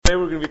Today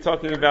we're going to be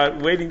talking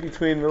about waiting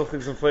between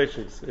milchigs and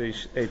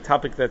fleishigs, a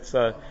topic that's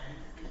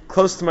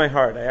close to my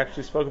heart. I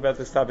actually spoke about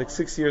this topic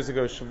 6 years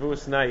ago,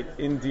 Shavuos night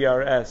in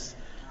DRS,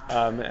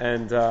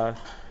 and there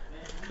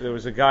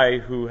was a guy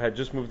who had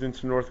just moved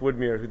into North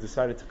Woodmere who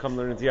decided to come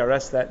learn in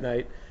DRS that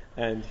night,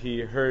 and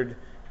he heard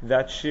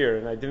that shir,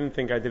 and I didn't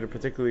think I did a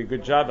particularly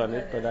good job on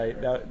it,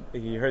 but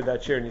he heard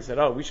that shir and he said,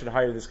 "Oh, we should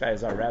hire this guy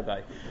as our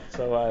rabbi."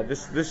 So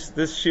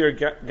this shir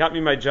got me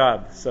my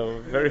job. So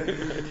very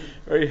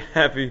very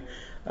happy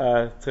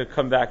to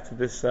come back to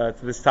this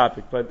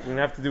topic, but we're going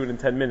to have to do it in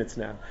 10 minutes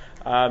now.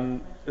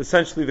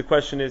 Essentially, the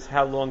question is,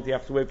 how long do you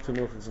have to wait between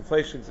milchigs and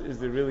fleishigs? Is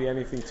there really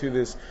anything to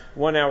this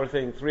 1 hour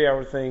thing, 3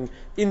 hour thing,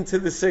 into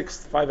the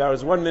sixth, 5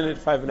 hours, 1 minute,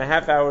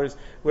 5.5 hours?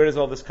 Where does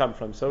all this come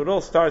from? So it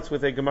all starts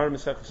with a Gemara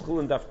Maseches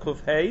Chulin Daf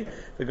Kuf Hey.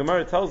 The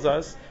Gemara tells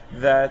us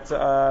that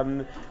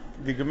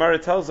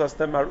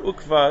Mar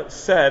Ukva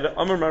said,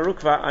 Amar Mar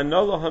Ukva,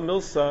 Anolo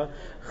Hamilsa,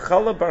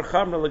 Chala Bar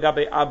Chamra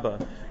Legabe Abba.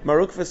 Mar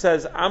Ukva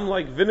says, I'm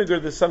like vinegar,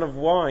 the son of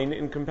wine,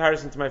 in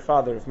comparison to my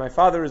father. If my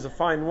father is a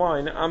fine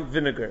wine, I'm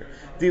vinegar.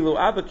 Dilu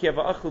Abba ki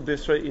ava achul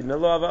bisra idna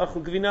lo ava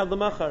achul gvina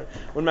l'machar.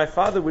 When my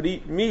father would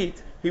eat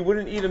meat, he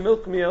wouldn't eat a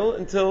milk meal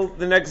until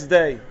the next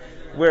day.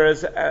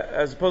 Whereas,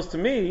 as opposed to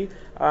me,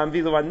 I won't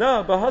eat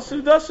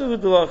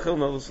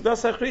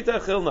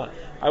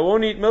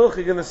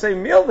milchig in the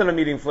same meal that I'm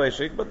eating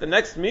fleshig, but the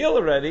next meal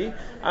already,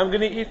 I'm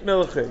going to eat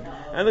milchig.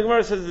 And the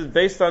Gemara says it's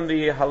based on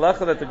the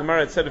halacha that the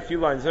Gemara had said a few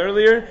lines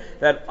earlier,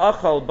 that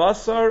achal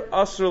basar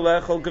asur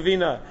lechol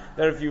gavina,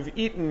 that if you've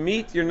eaten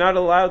meat, you're not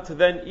allowed to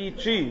then eat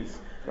cheese.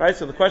 Right?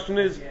 So the question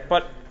is,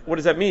 but what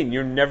does that mean?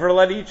 You're never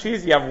allowed to eat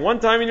cheese? You have one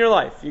time in your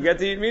life. You get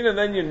to eat meat and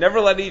then you're never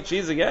allowed to eat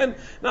cheese again?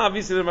 No,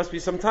 obviously there must be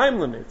some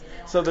time limit.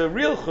 So the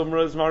real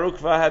chumrah is Mar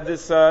Ukva had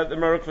this,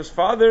 Mar Ukva's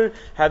father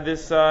had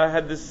this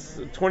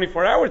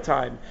 24-hour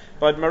time.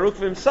 But Mar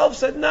Ukva himself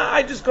said, nah,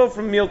 I just go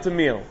from meal to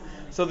meal.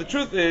 So the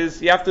truth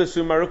is, you have to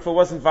assume Mar Ukva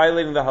wasn't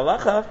violating the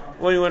halacha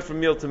when he went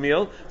from meal to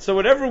meal. So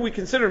whatever we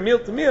consider meal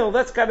to meal,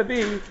 that's got to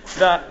be the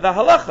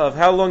halacha of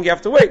how long you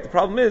have to wait. The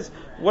problem is,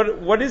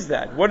 what is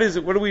that? What is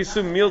it? What do we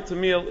assume meal to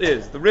meal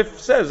is? The Rif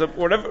says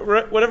whatever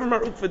Mar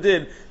Ukva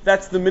did,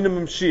 that's the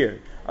minimum shear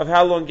of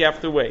how long you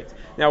have to wait.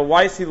 Now,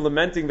 why is he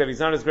lamenting that he's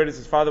not as great as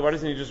his father? Why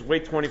doesn't he just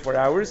wait 24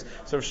 hours?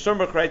 So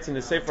Shlomo writes in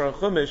his Sefer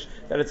HaChumash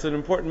that it's an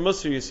important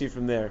mussar you see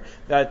from there.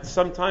 That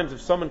sometimes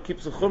if someone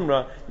keeps a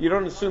chumrah, you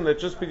don't assume that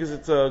just because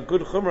it's a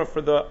good chumrah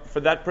for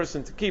that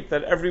person to keep,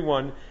 that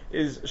everyone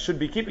should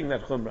be keeping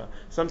that chumrah.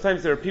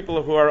 Sometimes there are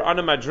people who are on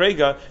a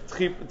madrega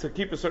to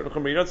keep a certain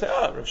chumrah. You don't say,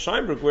 Rav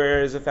Sheinberg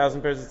wears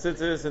 1,000 pairs of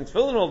tzitzis and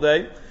tefillin all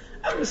day.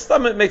 And the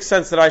stomach makes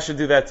sense that I should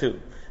do that too.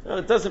 No,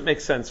 it doesn't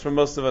make sense for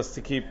most of us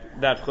to keep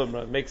that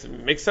chumrah. It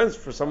makes sense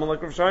for someone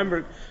like Rav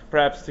Sheinberg,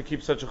 perhaps, to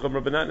keep such a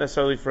chumrah, but not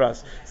necessarily for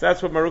us. So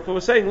that's what Mar Ukva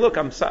was saying. Look,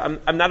 I'm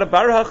not a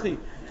bar hachi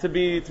to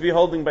be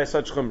holding by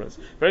such chumras.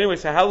 But anyway,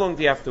 so how long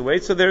do you have to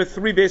wait? So there are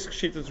three basic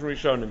shittas from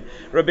Rishonim.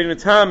 Rabbeinu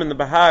Tam in the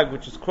Bahag,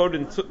 which is quoted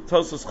in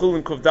Tosfos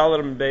Chulin Kuf Dalar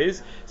and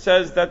Beis,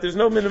 says that there's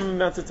no minimum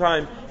amount of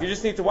time. You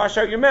just need to wash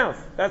out your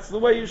mouth. That's the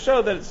way you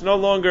show that it's no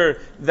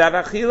longer that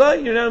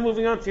achila. You're now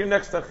moving on to your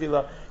next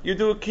achila. You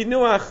do a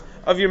kinuach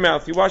of your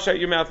mouth. You wash out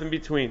your mouth in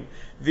between.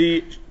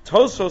 The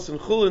Tosfos and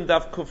Chulin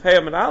Daf Kuf Hey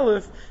Amud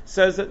Aleph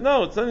says that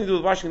no, it's nothing to do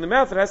with washing the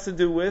mouth. It has to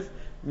do with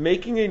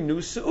making a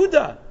new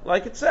seudah,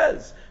 like it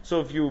says.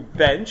 So if you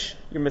bench,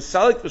 you're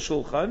mesalik the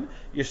shulchan,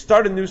 you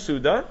start a new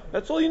seudah,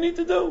 that's all you need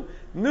to do.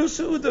 New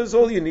seudah is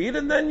all you need,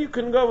 and then you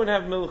can go and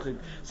have milchig.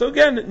 So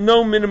again,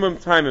 no minimum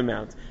time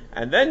amount.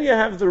 And then you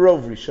have the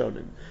Rov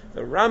Rishonim,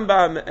 the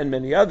Rambam and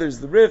many others,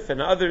 the Rif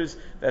and others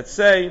that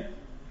say,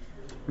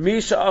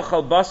 Misha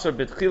achal basar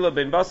betchila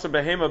ben basar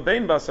behema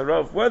ben basar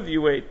rov. Whether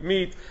you ate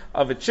meat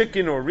of a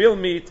chicken or real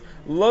meat,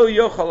 lo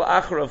yochal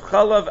achar of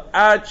chalav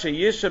ad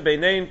sheyisha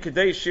beinein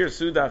kedei shir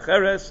suda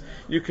acheres.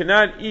 You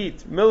cannot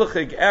eat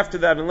milchig after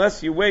that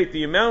unless you wait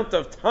the amount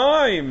of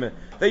time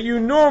that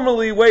you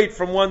normally wait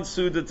from one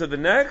suda to the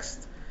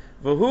next.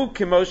 V'hu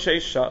kimoshe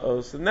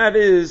sha'os, and that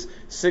is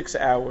 6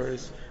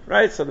 hours.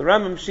 Right, so the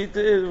Rambam Shita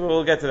is,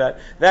 we'll get to that.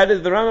 That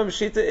is, the Rambam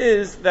Shita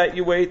is that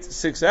you wait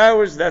 6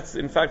 hours. That's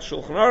in fact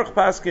Shulchan Aruch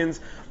Paskins,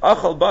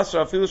 Achal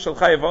Basra Afilu Shel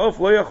Chayav Va'of,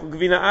 Lo Yachol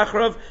Gvina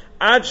Achrav,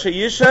 Ad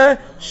Sheyisha,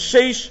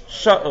 Sheish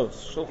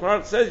Sha'os. Shulchan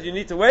Aruch says you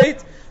need to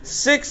wait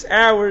 6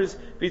 hours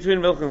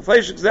between milk and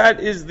fleishigs. That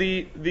is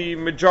the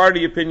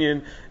majority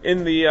opinion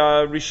in the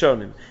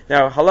Rishonim.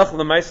 Now, halach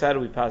l'maisa, how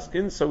do we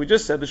paskin? So we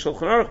just said the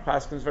Shulchan Aruch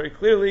paskins very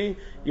clearly,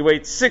 you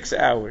wait 6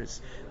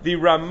 hours. The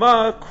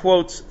Ramah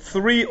quotes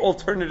 3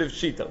 alternative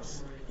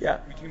shitos. Yeah.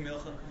 Between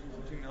milchigs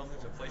and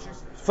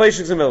fleishigs?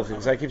 Fleishigs and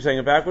milchigs. I keep saying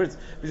it backwards.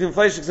 Between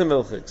fleishigs and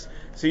milchigs.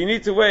 So you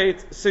need to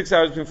wait 6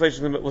 hours between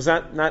fleishigs and milchigs. Was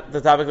that not the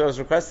topic that was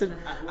requested?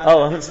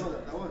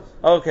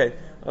 Okay.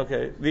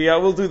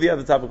 We'll do the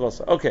other topic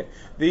also. Okay.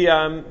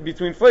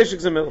 Between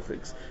fleishigs and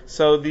milchigs.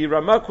 So the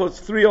Ramah quotes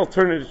 3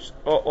 alternative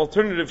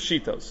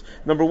shitos.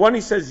 Number 1,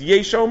 he says,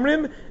 Yesh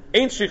omrim,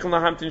 Ein shrichel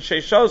nahamtin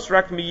sheishos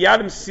rak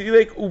miyadim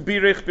silek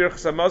ubirich birch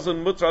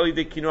samazon mutra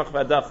alidei kinuach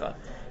v'adacha.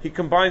 He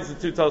combines the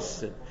two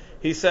tosasim.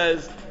 he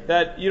says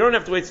that you don't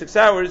have to wait 6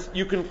 hours.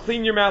 You can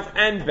clean your mouth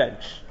and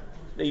bench.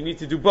 That you need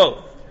to do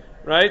both,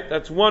 right?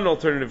 That's one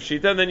alternative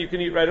shita, and then you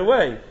can eat right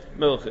away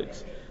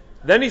milchiks.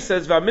 Then he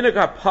says,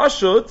 "V'aminag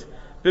pashut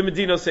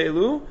b'medinos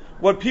elu."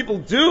 What people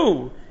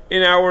do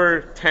in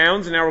our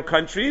towns, in our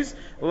countries,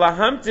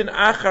 lahamtin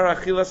achar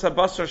achilas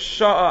habasar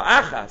sha'a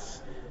achas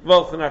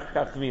v'olchanach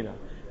kachvina,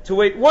 to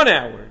wait 1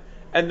 hour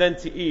and then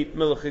to eat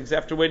milchiks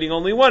after waiting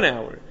only 1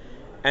 hour.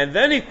 And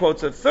then he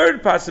quotes a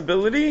third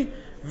possibility,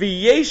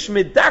 v'yesh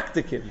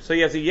medaktikim. So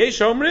he has a yesh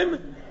omrim,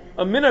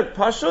 a minag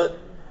pashut,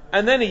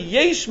 and then a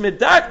yesh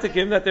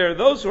medaktikim, that there are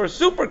those who are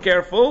super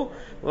careful,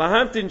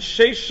 lahamtin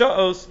sheish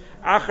sha'os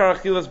achar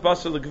achilas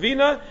basar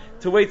l'gvina,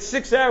 to wait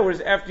 6 hours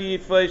after you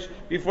eat flesh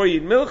before you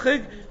eat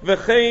milchig,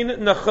 v'chein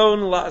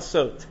nachon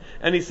la'asot.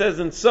 And he says,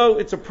 and so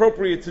it's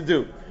appropriate to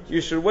do. You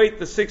should wait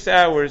the 6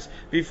 hours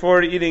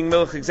before eating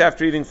milchigs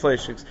after eating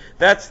fleshigs.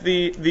 That's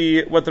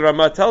the what the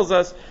Ramah tells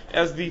us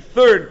as the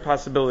third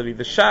possibility.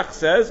 The Shach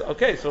says,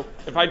 okay, so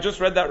if I just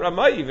read that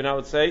Ramah even, I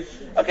would say,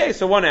 okay,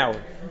 so 1 hour.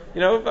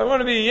 If I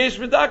want to be yesh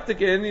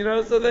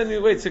medaktikin, so then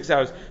you wait 6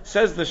 hours.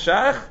 Says the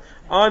Shach,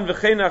 on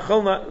v'chein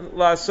achol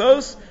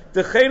la'asos,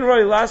 d'chein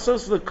roi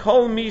la'asos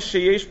l'kol mi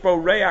sheyesh bo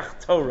reach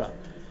Torah.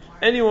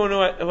 Anyone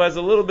who has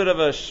a little bit of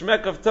a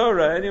shmek of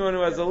Torah, anyone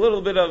who has a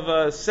little bit of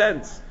a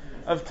sense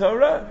of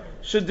Torah,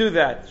 should do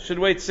that, should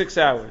wait 6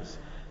 hours.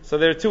 So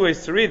there are two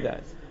ways to read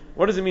that.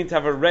 What does it mean to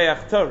have a reach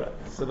Torah?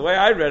 So the way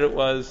I read it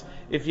was,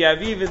 if you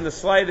have even the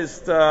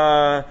slightest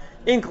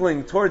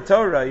inkling toward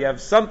Torah, you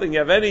have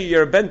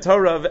you're a ben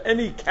Torah of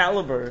any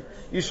caliber,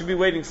 you should be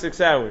waiting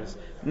 6 hours.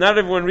 Not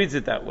everyone reads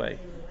it that way.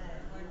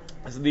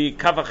 So the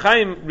Kaf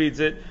HaChaim reads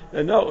it,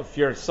 no, if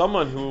you're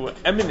someone who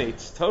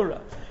emanates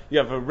Torah, you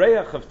have a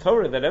reach of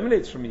Torah that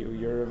emanates from you,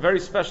 you're a very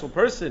special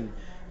person,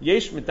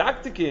 yesh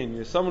medaktikin,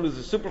 you're someone who's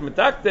a super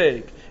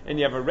medaktik, and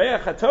you have a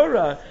reach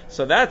HaTorah,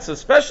 so that's a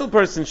special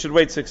person should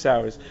wait 6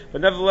 hours.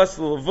 But nevertheless,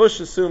 the Levush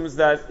assumes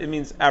that it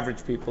means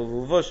average people.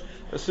 The Levush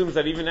assumes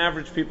that even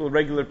average people,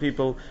 regular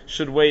people,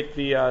 should wait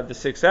the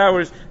 6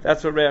 hours.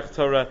 That's what reach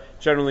Torah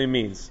generally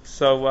means.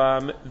 So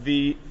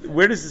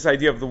where does this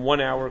idea of the 1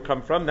 hour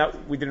come from?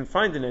 That we didn't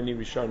find in any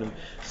Rishonim.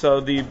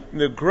 So the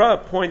Gra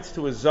points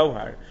to a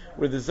Zohar,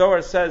 where the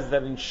Zohar says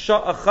that in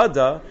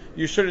Sha'achada,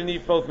 you shouldn't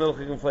eat both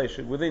milchig and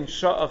fleshig, within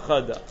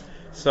Sha'achada.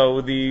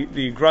 So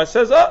the Gra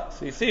says, so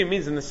you see, it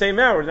means in the same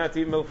hour not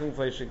to eat milchig and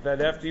fleshig,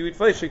 that after you eat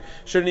fleshig,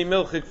 shouldn't eat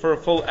milchig for a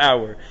full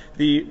hour.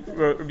 The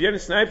Rabbi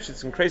Yonis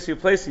Neibshitz in Kreisi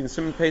Uplesi, in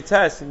Simon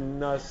Peites, in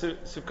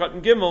Sivkot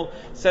and Gimel,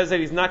 says that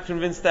he's not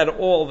convinced at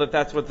all that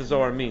that's what the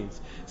Zohar means.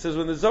 He says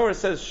when the Zohar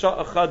says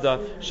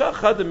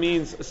Sha'achada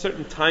means a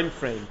certain time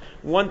frame,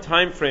 one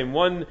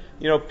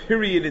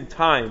period in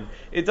time.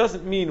 It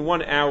doesn't mean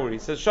 1 hour. He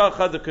says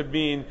Sha'achada could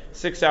mean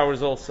 6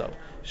 hours also.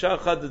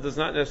 Sha'achada does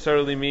not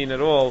necessarily mean at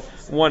all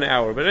 1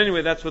 hour. But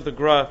anyway, that's what the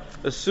Gra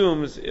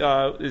assumes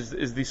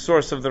is the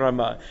source of the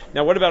Ramah.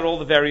 Now, what about all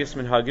the various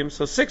minhagim?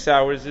 So 6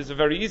 hours is a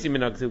very easy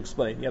minhag to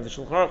explain. You have the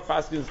Shulchan Aruch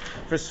paskins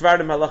for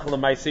Svardim halacha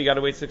l'maisa, you got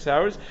to wait 6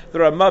 hours. The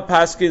Ramah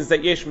paskins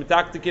that yesh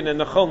metaktikin and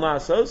nachol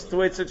na'asos to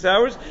wait 6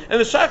 hours. And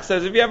the Shach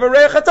says if you have a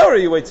reich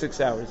HaTorah, you wait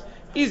 6 hours.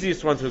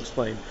 Easiest one to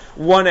explain.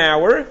 1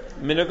 hour,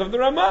 minhag of the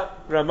Ramah.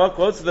 Ramah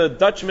quotes the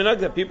Dutch minhag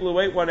that people who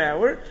wait 1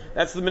 hour.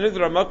 That's the minhag the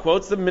Ramah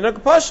quotes, the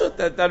minhag pashut.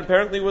 That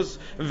apparently was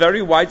a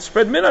very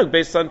widespread minhag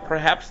based on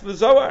perhaps the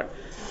Zohar.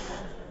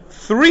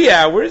 3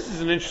 hours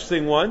is an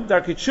interesting one.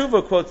 Darkei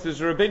Tshuva quotes this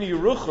Rabbeinu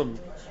Yerucham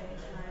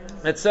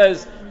that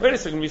says, wait a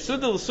second,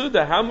 Misuda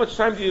l'Suda, how much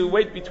time do you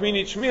wait between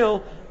each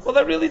meal? Well,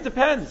 that really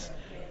depends.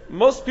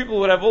 Most people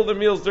would have all their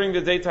meals during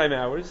the daytime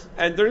hours,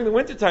 and during the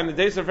wintertime the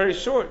days are very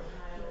short.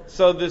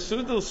 So the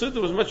Suda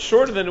l'Suda was much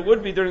shorter than it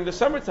would be during the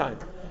summertime,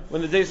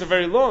 when the days are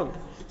very long.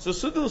 So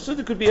Suda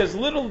l'Suda could be as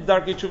little,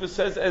 Darkei Tshuva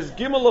says, as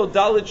Gimel o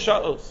Dalit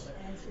Sha'os,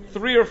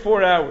 3 or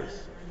 4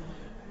 hours.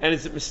 And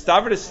is it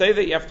mistaver to say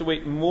that you have to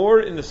wait more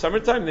in the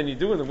summertime than you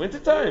do in the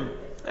wintertime?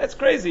 That's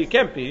crazy, it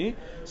can't be.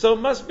 So it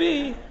must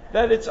be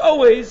that it's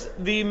always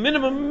the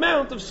minimum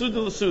amount of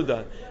Suda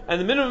l'Suda. And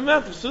the minimum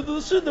amount of Suda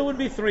l'Suda would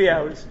be 3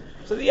 hours.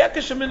 So the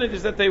Yakish minhag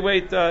is that they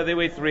wait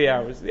 3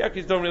 hours. The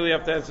Yakis don't really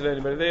have to answer to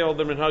anybody. They all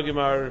their minhagim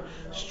are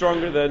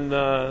stronger than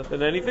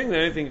anything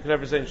you could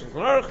ever say in Shulchan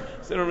Aruch.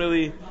 So they don't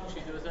really.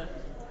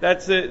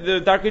 That's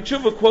the Darkei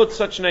Tshuva quotes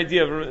such an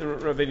idea of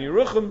Rabbeinu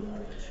Yerucham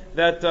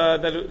that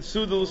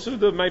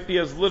Suda might be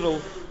as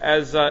little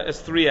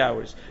as 3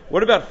 hours.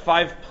 What about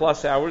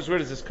 5+ hours? Where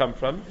does this come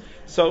from?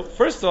 So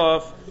first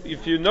off,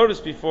 if you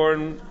noticed before,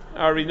 and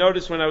I already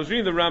noticed when I was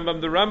reading the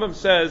Rambam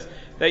says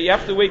that you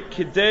have to wait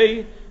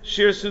kidei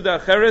shir suda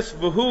acheres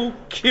v'hu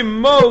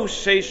kimo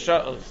sheish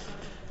sha'os.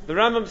 The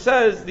Rambam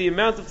says the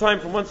amount of time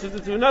from one suda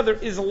to another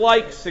is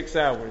like 6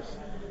 hours.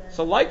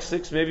 So like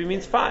 6 maybe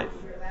means 5.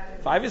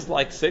 5 is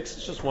like 6,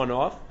 it's just one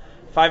off.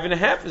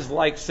 5.5 is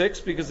like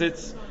 6 because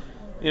it's,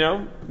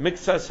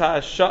 mixas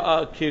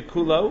ha-sha'a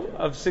kikulo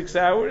of 6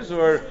 hours,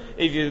 or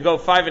if you go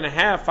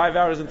 5.5, 5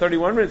 hours and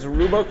 31 minutes,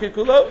 rubo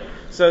kikulo.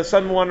 So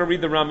some want to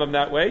read the Rambam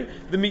that way.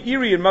 The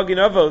Meiri in Magin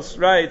Avos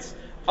writes,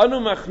 Anu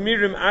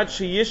machmirim ad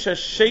sheyisha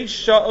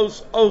sheish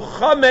sha'os o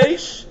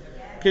chamesh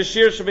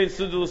kashir shebein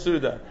suda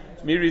l'suda.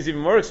 Miri is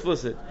even more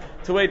explicit.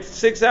 To wait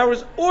 6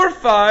 hours or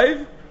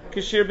 5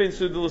 kashir bein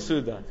suda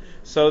l'suda.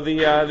 So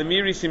the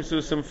Miri seems to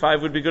assume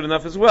 5 would be good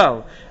enough as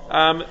well.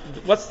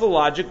 What's the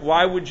logic?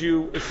 Why would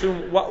you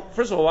assume? Well,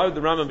 first of all, why would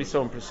the Rambam be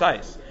so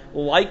imprecise?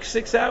 Like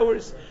 6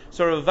 hours?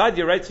 So Rav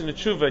Vadia writes in the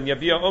Tshuva in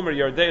Yavia Omer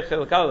Yardei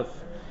Chelek Aleph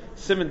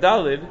Siman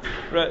Dalid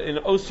in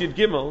Os Yud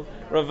Gimel.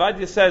 Rav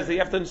Vadia says that you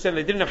have to understand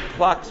they didn't have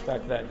clocks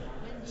back then.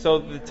 So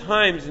the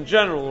times in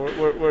general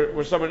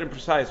were somewhat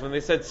imprecise. When they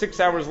said 6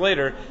 hours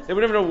later, they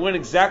would never know when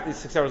exactly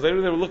 6 hours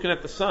later. They were looking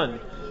at the sun.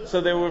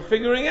 So they were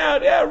figuring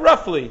out,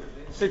 roughly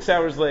 6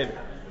 hours later.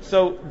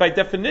 So by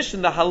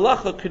definition, the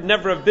halacha could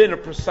never have been a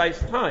precise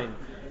time.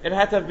 It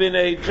had to have been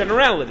a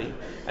generality.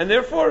 And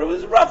therefore, it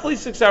was roughly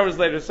 6 hours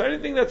later. So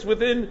anything that's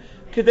within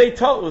Kedei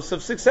Ta'us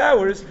of 6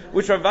 hours,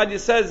 which Rav Vadia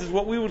says is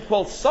what we would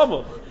call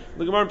samuch.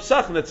 The Gemara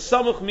Pesachim, that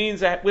samuch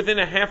means within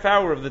a half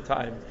hour of the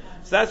time.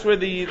 So that's where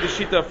the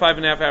shita of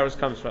 5.5 hours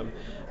comes from.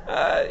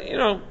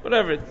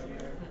 Whatever.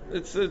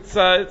 It's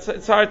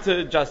hard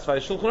to justify.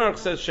 Shulchan Aruch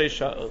says sheish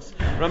sha'os.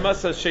 Ramah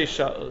says sheish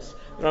sha'os.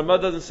 Ramah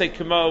doesn't say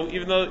kamo,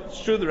 even though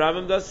it's true the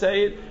Rambam does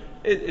say it.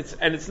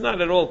 It's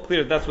not at all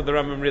clear that's what the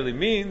Rambam really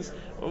means.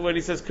 When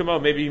he says kamo,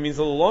 maybe he means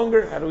a little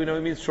longer. How do we know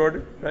he means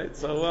shorter? Right?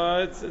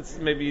 So it's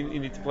maybe you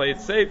need to play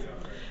it safe.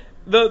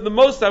 The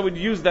most I would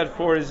use that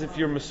for is if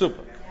you're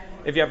mesupak.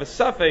 If you have a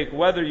suffix,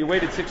 whether you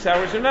waited 6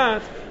 hours or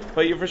not,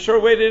 but you for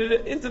sure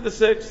waited into the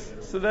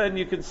 6th, so then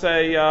you can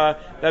say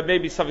that may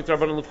be Safek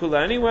D'Rabbanan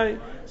L'Kula anyway.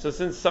 So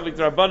since Safek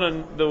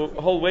D'Rabbanan,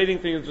 the whole waiting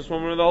thing is just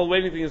one more, the whole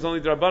waiting thing is only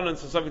D'Rabbanan,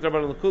 so Safek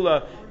D'Rabbanan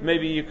L'Kula,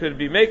 maybe you could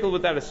be makel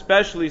with that,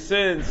 especially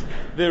since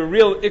the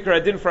real Ikra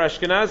Adin for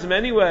Ashkenazim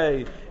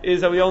anyway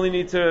is that we only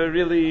need to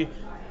really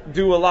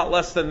do a lot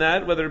less than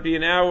that, whether it be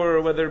an hour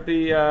or whether it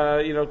be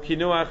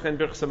kinuach and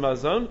birchas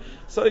hamazon.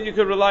 So you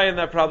could rely on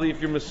that probably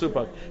if you're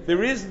mesupak.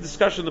 There is a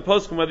discussion in the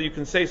poskim whether you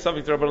can say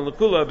Safek D'Rabbanan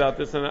L'Kula about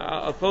this, and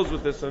I'll close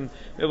with this, and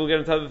maybe we'll get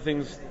into other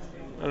things,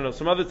 I don't know,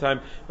 some other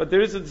time. But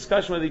there is a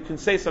discussion whether you can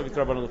say Safek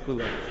D'Rabbanan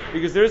L'Kula,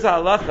 because there is a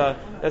halacha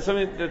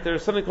that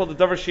there's something called the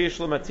davar sheish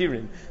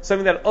l'matirin,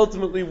 something that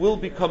ultimately will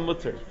become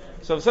mutter.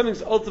 So if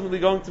something's ultimately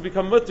going to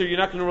become mutter, you're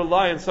not going to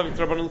rely on Safek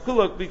D'Rabbanan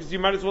L'Kula because you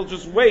might as well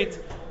just wait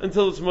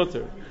until it's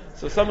mutter.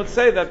 So some would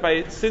say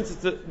that since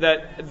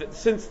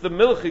the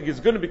milchig is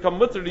going to become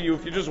mutter to you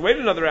if you just wait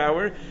another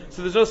hour,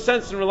 so there's no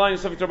sense in relying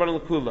on Safek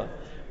D'Rabbanan L'Kula,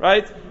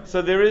 right?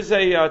 So there is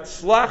a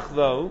tzlach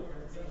though,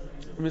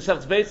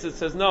 Mesechus Beis that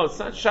says no, it's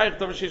not shaykh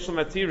davar sheish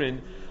l'matirin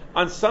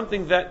on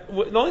something that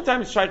the only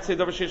time it's shaykh to say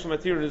davar sheish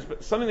l'matirin is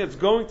something that's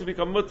going to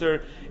become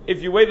mutter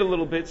if you wait a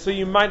little bit, so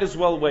you might as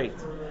well wait.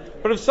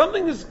 But if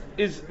something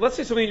is let's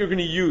say something you're going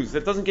to use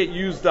that doesn't get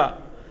used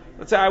up.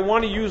 Let's say I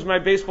want to use my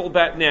baseball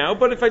bat now,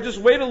 but if I just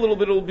wait a little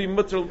bit, it'll be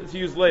mutter to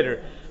use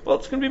later. Well,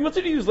 it's going to be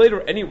mutter to use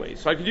later anyway,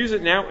 so I could use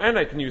it now and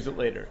I can use it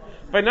later.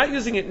 By not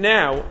using it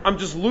now, I'm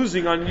just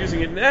losing on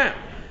using it now.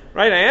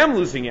 Right? I am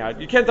losing out.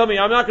 You can't tell me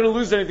I'm not going to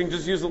lose anything,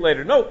 just use it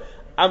later. No,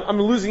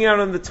 I'm losing out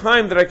on the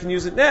time that I can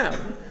use it now.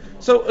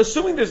 So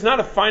assuming there's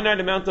not a finite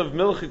amount of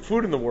milchik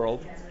food in the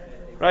world,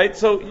 right?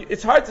 So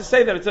it's hard to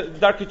say that it's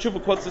Darkei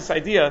Tshuva quotes this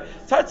idea.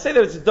 It's hard to say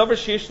that it's a davar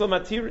sheish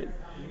l'matirin.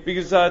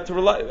 Because to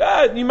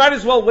rely, you might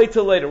as well wait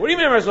till later. What do you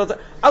mean I might as well?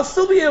 I'll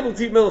still be able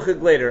to eat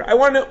milchig later. I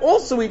want to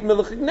also eat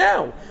milchig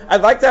now.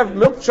 I'd like to have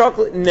milk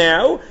chocolate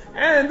now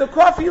and the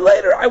coffee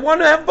later. I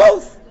want to have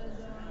both.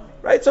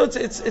 Right? So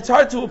it's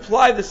hard to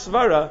apply the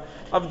svara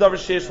of davar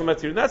sheish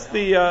l'matirin. That's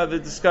the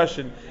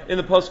discussion in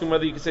the poskim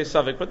whether you can say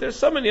safek. But there's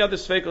so many other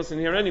sveikos in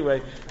here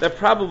anyway that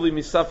probably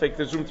misafek.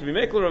 There's room to be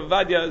mekel. Rav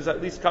Vadia is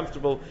at least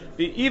comfortable.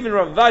 Even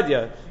Rav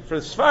Vadia for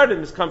the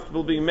Sfardim is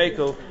comfortable being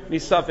mekel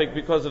misafek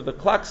because of the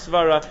klak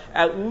svara.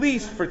 At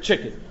least for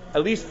chicken,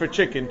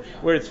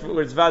 where it's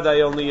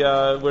vaday only,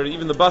 where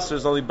even the basar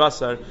is only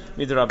basar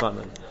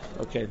midrabanan.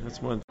 Okay,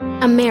 that's one.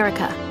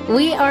 America,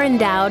 we are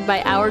endowed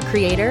by our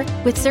Creator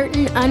with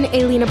certain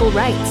unalienable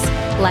rights: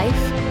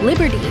 life,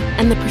 liberty,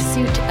 and the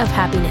pursuit of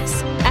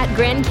happiness. At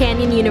Grand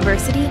Canyon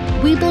University,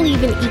 we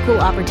believe in equal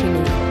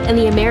opportunity, and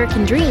the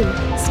American dream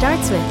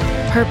starts with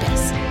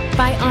purpose.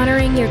 By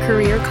honoring your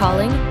career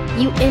calling,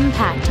 you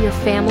impact your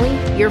family,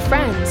 your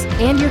friends,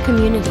 and your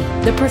community.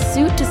 The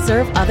pursuit to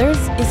serve others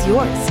is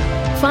yours.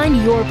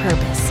 Find your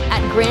purpose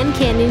at Grand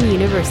Canyon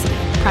University.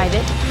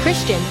 Private,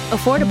 Christian,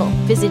 affordable.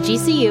 Visit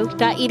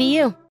gcu.edu.